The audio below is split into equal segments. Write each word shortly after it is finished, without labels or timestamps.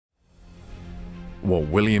What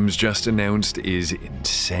Williams just announced is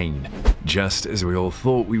insane. Just as we all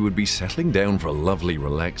thought we would be settling down for a lovely,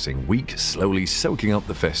 relaxing week, slowly soaking up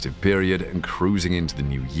the festive period and cruising into the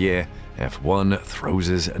new year, F1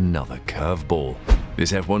 throws us another curveball.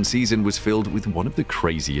 This F1 season was filled with one of the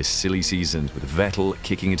craziest silly seasons, with Vettel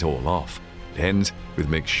kicking it all off. It ends with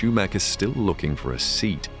Mick Schumacher still looking for a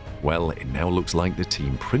seat. Well, it now looks like the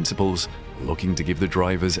team principals are looking to give the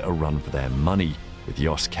drivers a run for their money, with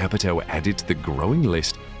Jost Capito added to the growing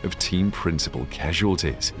list of team principal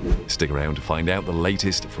casualties. Stick around to find out the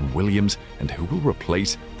latest from Williams and who will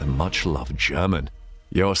replace the much-loved German.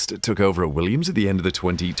 Jost took over at Williams at the end of the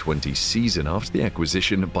 2020 season after the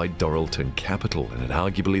acquisition by Jost Capito, and had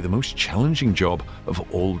arguably the most challenging job of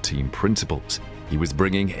all team principals. He was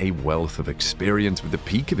bringing a wealth of experience, with the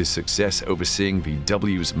peak of his success overseeing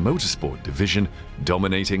VW's motorsport division,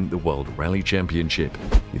 dominating the World Rally Championship.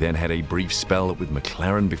 He then had a brief spell with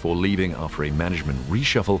McLaren before leaving after a management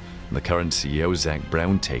reshuffle and the current CEO Zak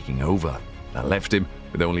Brown taking over. That left him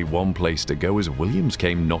with only one place to go as Williams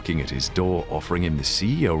came knocking at his door, offering him the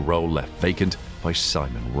CEO role left vacant by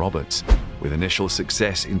Simon Roberts. With initial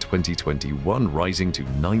success in 2021 rising to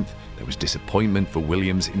 9th, there was disappointment for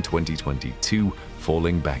Williams in 2022,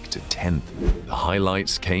 falling back to 10th. The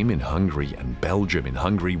highlights came in Hungary and Belgium. In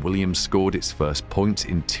Hungary, Williams scored its first points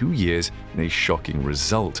in 2 years in a shocking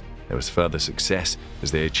result. There was further success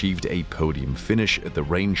as they achieved a podium finish at the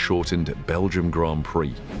rain-shortened Belgium Grand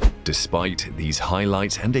Prix. Despite these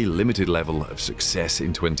highlights and a limited level of success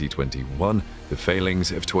in 2021, the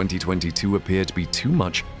failings of 2022 appear to be too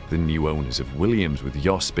much for the new owners of Williams, with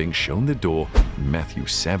Jost being shown the door, Matthew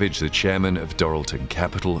Savage, the chairman of Jost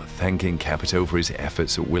Capito, thanking Capito for his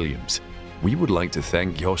efforts at Williams. We would like to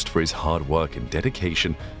thank Jost for his hard work and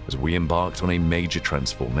dedication as we embarked on a major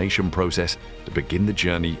transformation process to begin the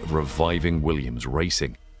journey of reviving Williams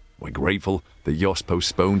racing. We're grateful that Jost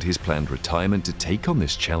postponed his planned retirement to take on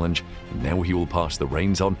this challenge, and now he will pass the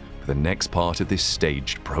reins on for the next part of this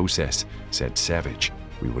staged process, said Savage.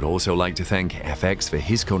 We would also like to thank FX for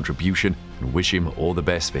his contribution and wish him all the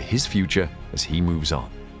best for his future as he moves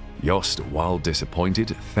on. Jost, while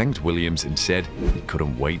disappointed, thanked Williams and said he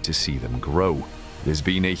couldn't wait to see them grow. It has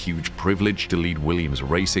been a huge privilege to lead Williams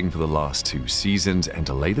racing for the last 2 seasons and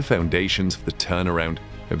to lay the foundations for the turnaround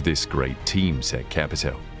of this great team, said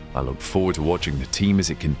Capito. I look forward to watching the team as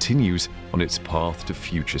it continues on its path to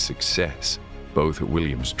future success. Both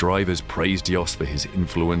Williams drivers praised Jost for his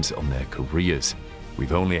influence on their careers.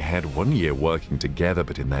 We've only had 1 year working together,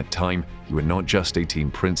 but in that time, you were not just a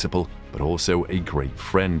team principal, but also a great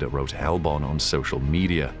friend, wrote Albon on social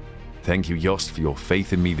media. Thank you, Jost, for your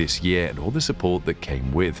faith in me this year and all the support that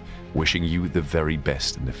came with. Wishing you the very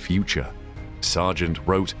best in the future. Sargeant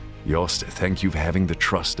wrote, Jost, thank you for having the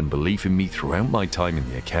trust and belief in me throughout my time in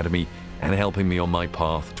the academy and helping me on my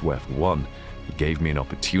path to F1. He gave me an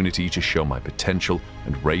opportunity to show my potential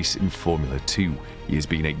and race in Formula 2. He has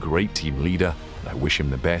been a great team leader, and I wish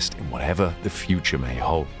him the best in whatever the future may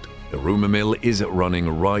hold. The rumor mill is running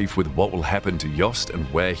rife with what will happen to Jost and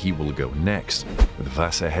where he will go next. With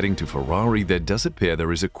Vasser heading to Ferrari, there does appear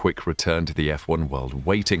there is a quick return to the F1 world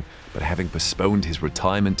waiting, but having postponed his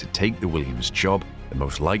retirement to take the Williams job, the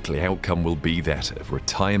most likely outcome will be that of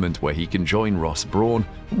retirement, where he can join Ross Brawn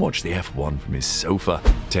and watch the F1 from his sofa.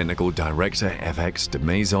 Technical Director FX de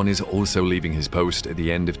Maison is also leaving his post at the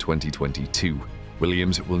end of 2022.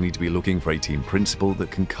 Williams will need to be looking for a team principal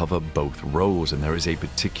that can cover both roles, and there is a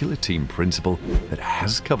particular team principal that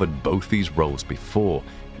has covered both these roles before,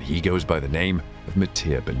 and he goes by the name of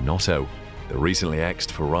Matthia Binotto. The recently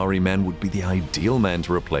axed Ferrari man would be the ideal man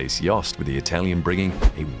to replace Jost, with the Italian bringing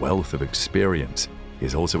a wealth of experience. He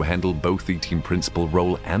has also handled both the team principal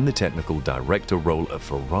role and the technical director role of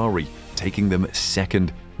Ferrari, taking them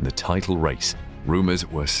second in the title race. Rumors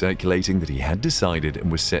were circulating that he had decided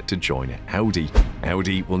and was set to join Audi.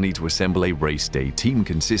 Audi will need to assemble a race day team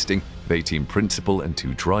consisting of a team principal and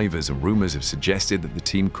 2 drivers, and rumors have suggested that the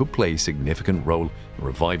team could play a significant role in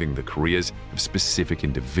reviving the careers of specific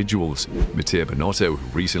individuals. Matthia Binotto,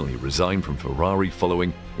 who recently resigned from Ferrari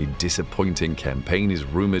following a disappointing campaign, is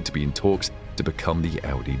rumored to be in talks to become the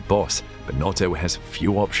Audi boss. Binotto has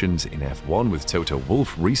few options in F1, with Toto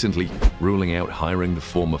Wolff recently ruling out hiring the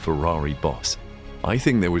former Ferrari boss. I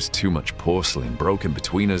think there was too much porcelain broken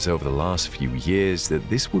between us over the last few years that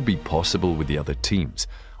this would be possible with the other teams.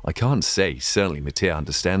 I can't say. Certainly Matthia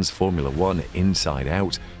understands Formula 1 inside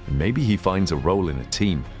out, and maybe he finds a role in a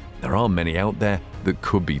team. There are many out there that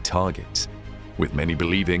could be targets. With many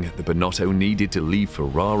believing that Binotto needed to leave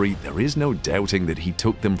Ferrari, there is no doubting that he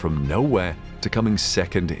took them from nowhere to coming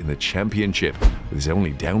second in the championship, with his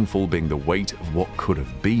only downfall being the weight of what could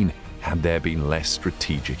have been. had there been less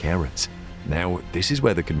strategic errors. Now, this is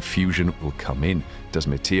where the confusion will come in. Does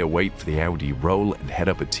Matthia wait for the Audi role and head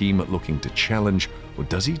up a team looking to challenge, or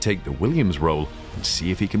does he take the Williams role and see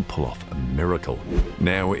if he can pull off a miracle?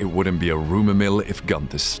 Now, it wouldn't be a rumor mill if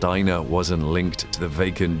Gunther Steiner wasn't linked to the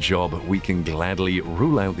vacant job. We can gladly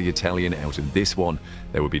rule out the Italian out of this one.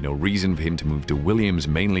 There would be no reason for him to move to Williams,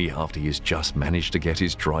 mainly after he has just managed to get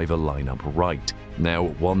his driver lineup right. Now,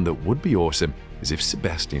 one that would be awesome is if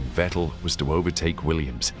Sebastian Vettel was to overtake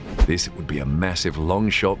Williams. This would be a massive long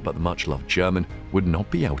shot, but the much-loved German would not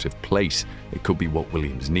be out of place. It could be what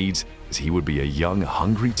Williams needs, as he would be a young,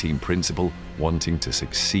 hungry team principal wanting to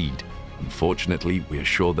succeed. Unfortunately, we are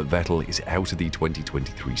sure that Vettel is out of the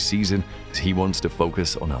 2023 season, as he wants to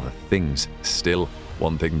focus on other things. Still,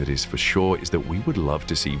 one thing that is for sure is that we would love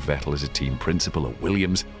to see Vettel as a team principal at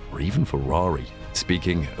Williams or even Ferrari.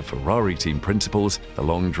 Speaking of Ferrari team principals, the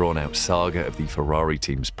long drawn-out saga of the Ferrari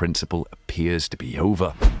team's principal appears to be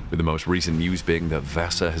over, with the most recent news being that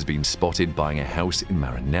Vassar has been spotted buying a house in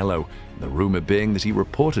Maranello, and the rumor being that he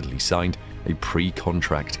reportedly signed a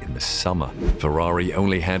pre-contract in the summer. Ferrari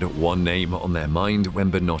only had one name on their mind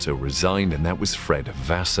when Binotto resigned, and that was Fred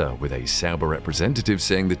Vassar, with a Sauber representative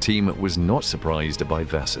saying the team was not surprised by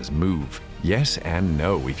Vassar's move. Yes and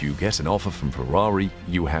no. If you get an offer from Ferrari,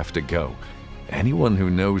 you have to go. Anyone who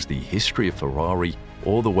knows the history of Ferrari,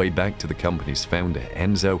 all the way back to the company's founder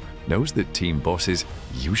Enzo, knows that team bosses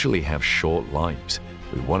usually have short lives,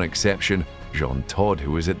 with one exception, Jean Todt,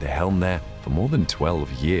 who was at the helm there for more than 12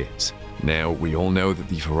 years. Now, we all know that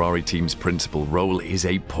the Ferrari team's principal role is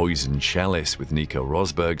a poison chalice, with Nico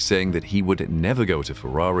Rosberg saying that he would never go to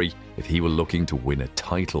Ferrari if he were looking to win a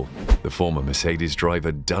title. The former Mercedes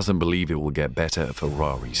driver doesn't believe it will get better at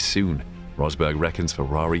Ferrari soon. Rosberg reckons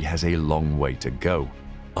Ferrari has a long way to go.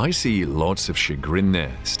 "I see lots of chagrin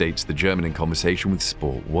there," states the German in conversation with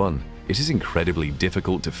Sport 1. "It is incredibly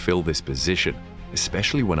difficult to fill this position,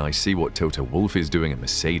 especially when I see what Toto Wolff is doing at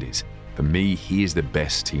Mercedes. For me, he is the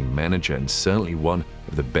best team manager and certainly one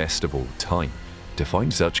of the best of all time. To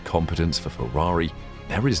find such competence for Ferrari,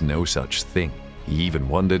 there is no such thing." He even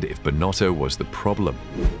wondered if Binotto was the problem.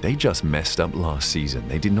 "They just messed up last season.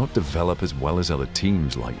 They did not develop as well as other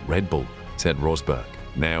teams like Red Bull," said Rosberg.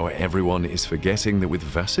 Now, everyone is forgetting that with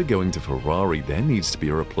Vassar going to Ferrari, there needs to be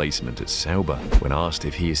a replacement at Sauber. When asked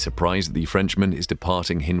if he is surprised that the Frenchman is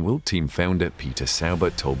departing, Hinwil team founder Peter Sauber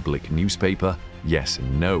told Blick newspaper, "Yes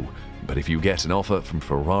and no. But if you get an offer from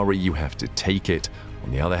Ferrari, you have to take it.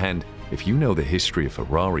 On the other hand, if you know the history of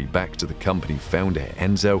Ferrari back to the company founder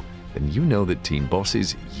Enzo, then you know that team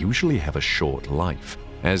bosses usually have a short life."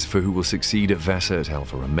 As for who will succeed Vassar at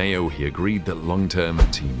Alfa Romeo, he agreed that long-term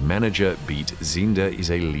team manager Beat Zinder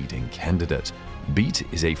is a leading candidate. "Beat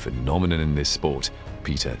is a phenomenon in this sport,"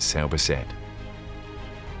 Peter Sauber said.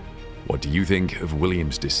 What do you think of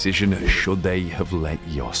Williams' decision? Should they have let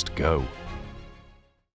Jost go?